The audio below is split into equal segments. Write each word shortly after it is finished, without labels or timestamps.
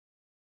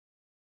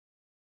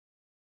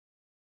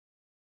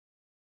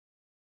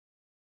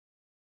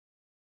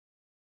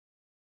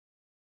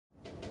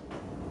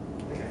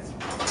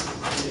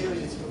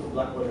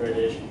black body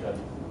radiation curve?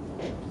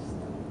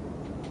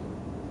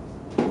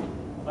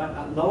 Right,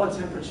 at lower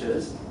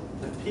temperatures,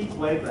 the peak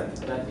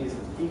wavelength, that is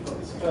the peak of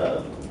this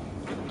curve,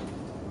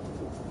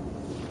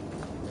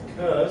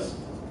 occurs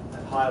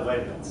at higher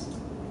wavelengths.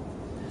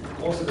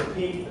 Also the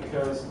peak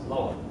occurs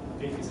lower.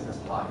 The peak isn't as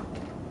high.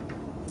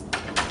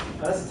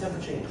 As the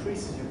temperature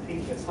increases, your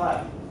peak gets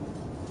higher.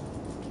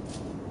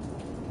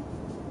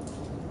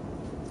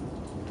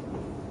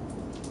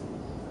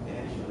 The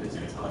energy release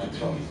gets higher as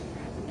well.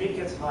 The peak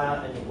gets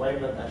higher and your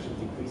wavelength actually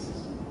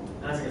decreases.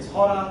 As it gets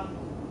hotter,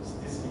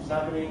 this keeps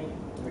happening,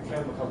 and the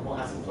curve becomes more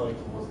asymptotic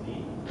towards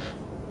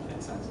the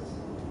x-axis.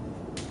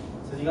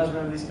 So do you guys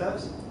remember these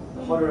curves?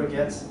 The hotter it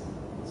gets,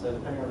 so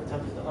depending on the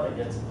temperature, the hotter it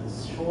gets,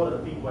 the shorter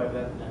the peak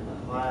wavelength and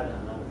the higher the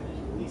amount of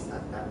energy released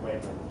at that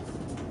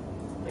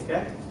wavelength.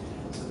 Okay?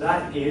 So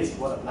that is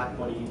what a black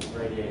body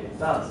radiator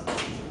does.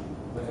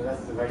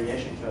 That's the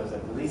radiation curves that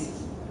it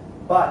releases.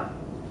 But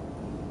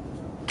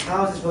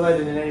how is this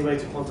related in any way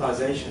to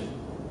quantization,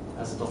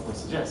 as the document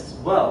suggests?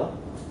 Well,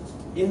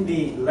 in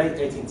the late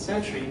 18th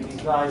century,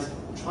 these guys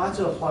tried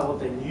to apply what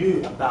they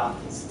knew about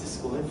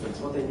statistical inference,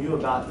 what they knew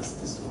about the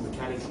statistical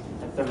mechanics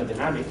and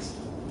thermodynamics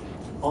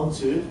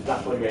onto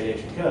black body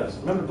radiation curves.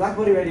 Remember, black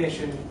body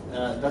radiation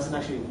doesn't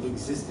actually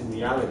exist in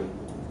reality.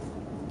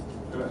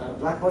 A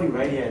black body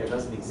radiator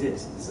doesn't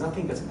exist. There's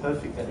nothing that's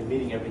perfect at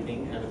emitting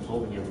everything and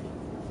absorbing everything.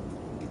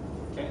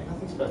 Okay,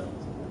 nothing's perfect.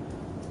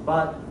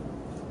 But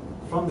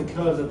from the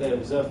curves that they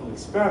observed from the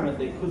experiment,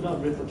 they could not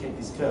replicate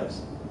these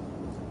curves.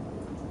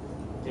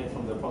 Okay,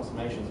 from the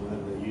approximations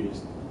whatever they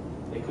used,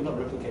 they could not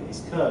replicate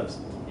these curves.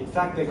 In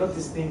fact, they got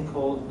this thing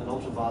called an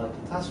ultraviolet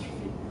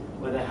catastrophe,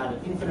 where they had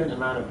an infinite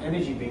amount of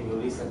energy being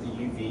released at the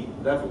UV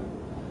level.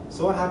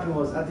 So what happened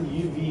was, at the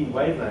UV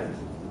wavelength,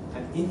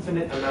 an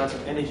infinite amount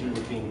of energy was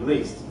being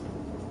released.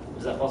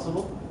 Is that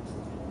possible?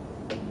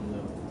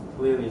 No.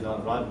 Clearly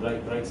not,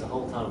 right? Breaks a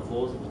whole ton of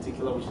laws, in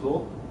particular, which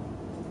law?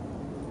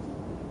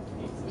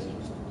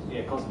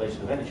 Yeah,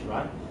 conservation of energy,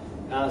 right?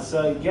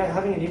 So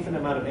having an infinite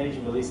amount of energy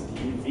released at the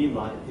UV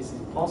light is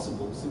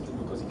impossible, simply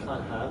because you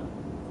can't have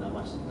that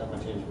much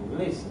energy being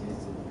released.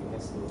 It's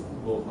against the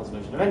law of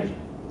conservation of energy.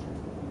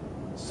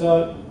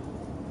 So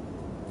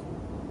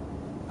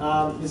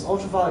this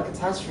ultraviolet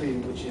catastrophe,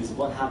 which is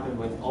what happened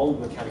when old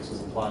mechanics was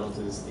applied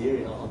onto this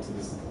theory, onto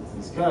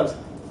these curves,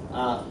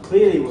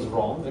 clearly was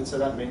wrong, and so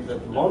that meant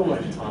that the model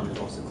at the time was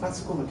wrong. So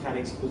classical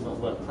mechanics could not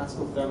work.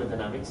 Classical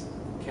thermodynamics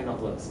cannot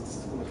work.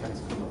 Statistical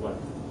mechanics could not work.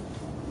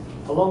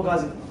 Along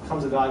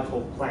comes a guy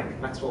called Planck,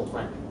 Maxwell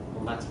Planck,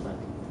 or Max Planck.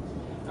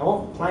 And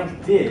what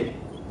Planck did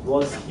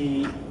was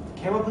he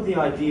came up with the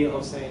idea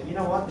of saying, you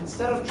know what,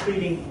 instead of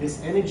treating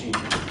this energy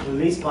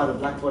released by the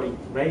black body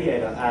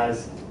radiator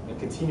as a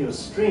continuous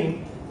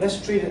stream, let's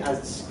treat it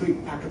as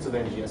discrete packets of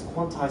energy, as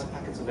quantized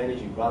packets of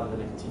energy rather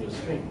than a continuous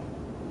stream.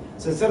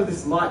 So instead of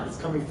this light that's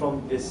coming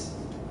from this,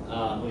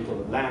 what do you call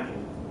it, lamp,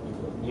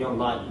 or neon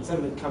light, instead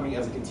of it coming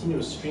as a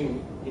continuous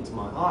stream into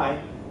my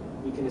eye,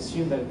 we can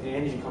assume that the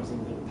energy comes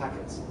in little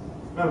packets.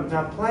 Remember,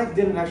 now Planck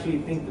didn't actually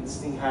think that this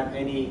thing had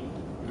any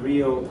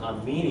real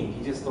meaning.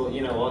 He just thought,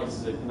 you know what, this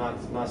is a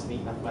nice,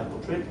 neat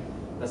mathematical trick.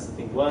 Does the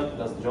thing work?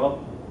 Does the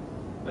job?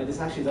 But this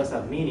actually does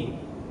have meaning,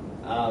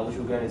 which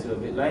we'll get into a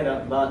bit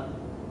later. But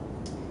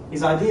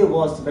his idea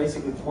was to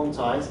basically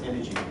quantize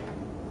energy,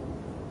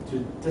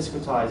 to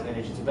discretize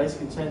energy, to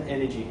basically turn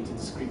energy into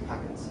discrete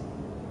packets.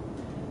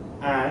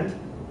 And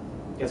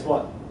guess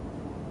what?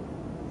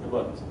 It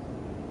worked.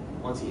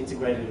 Once he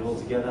integrated it all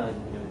together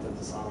and did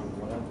the sum,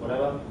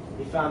 whatever,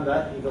 he found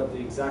that he got the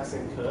exact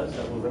same curves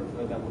that were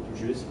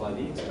produced by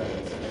the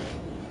experiments.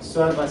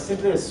 So by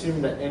simply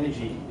assuming that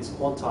energy is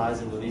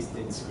quantized and released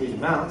in discrete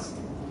amounts,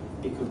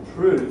 he could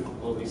prove,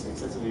 or at least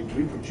extensively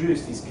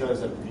reproduce, these curves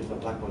that are produced by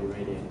black body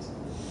radiators.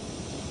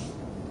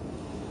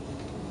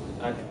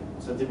 Okay,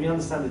 so did we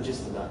understand the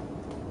gist of that?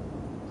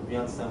 Did we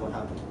understand what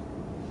happened?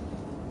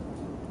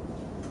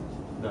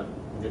 No,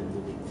 we didn't,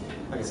 did we?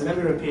 Okay, so let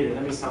me repeat it.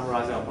 Let me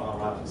summarize it. I'll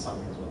write up the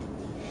summary as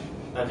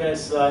well. Okay,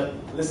 so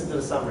listen to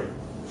the summary.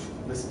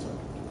 Listen to it.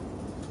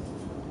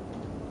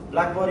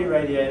 Black body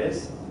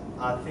radiators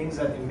are things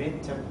that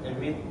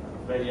emit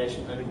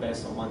radiation only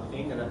based on one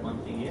thing, and that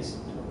one thing is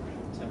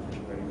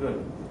temperature. Very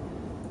good.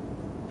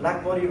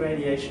 Black body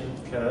radiation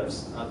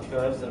curves are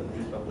curves that are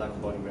produced by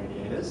black body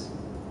radiators.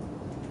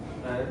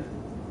 And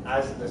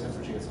as the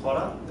temperature gets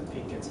hotter, the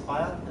peak gets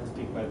higher, and the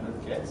peak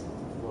wavelength gets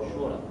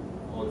shorter,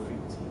 or the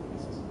frequency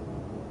increases.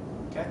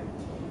 Okay?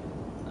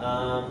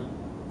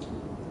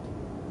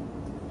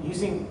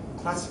 Using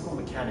classical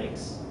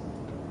mechanics,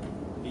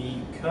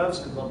 the curves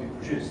could not be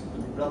produced.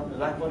 The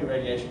black body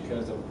radiation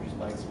curves that were produced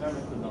by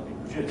experiment could not be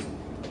produced.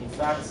 In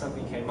fact,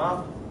 something came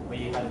up where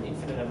you had an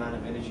infinite amount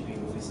of energy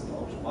being released at the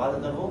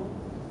ultraviolet level,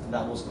 and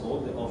that was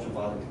called the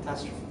ultraviolet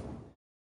catastrophe.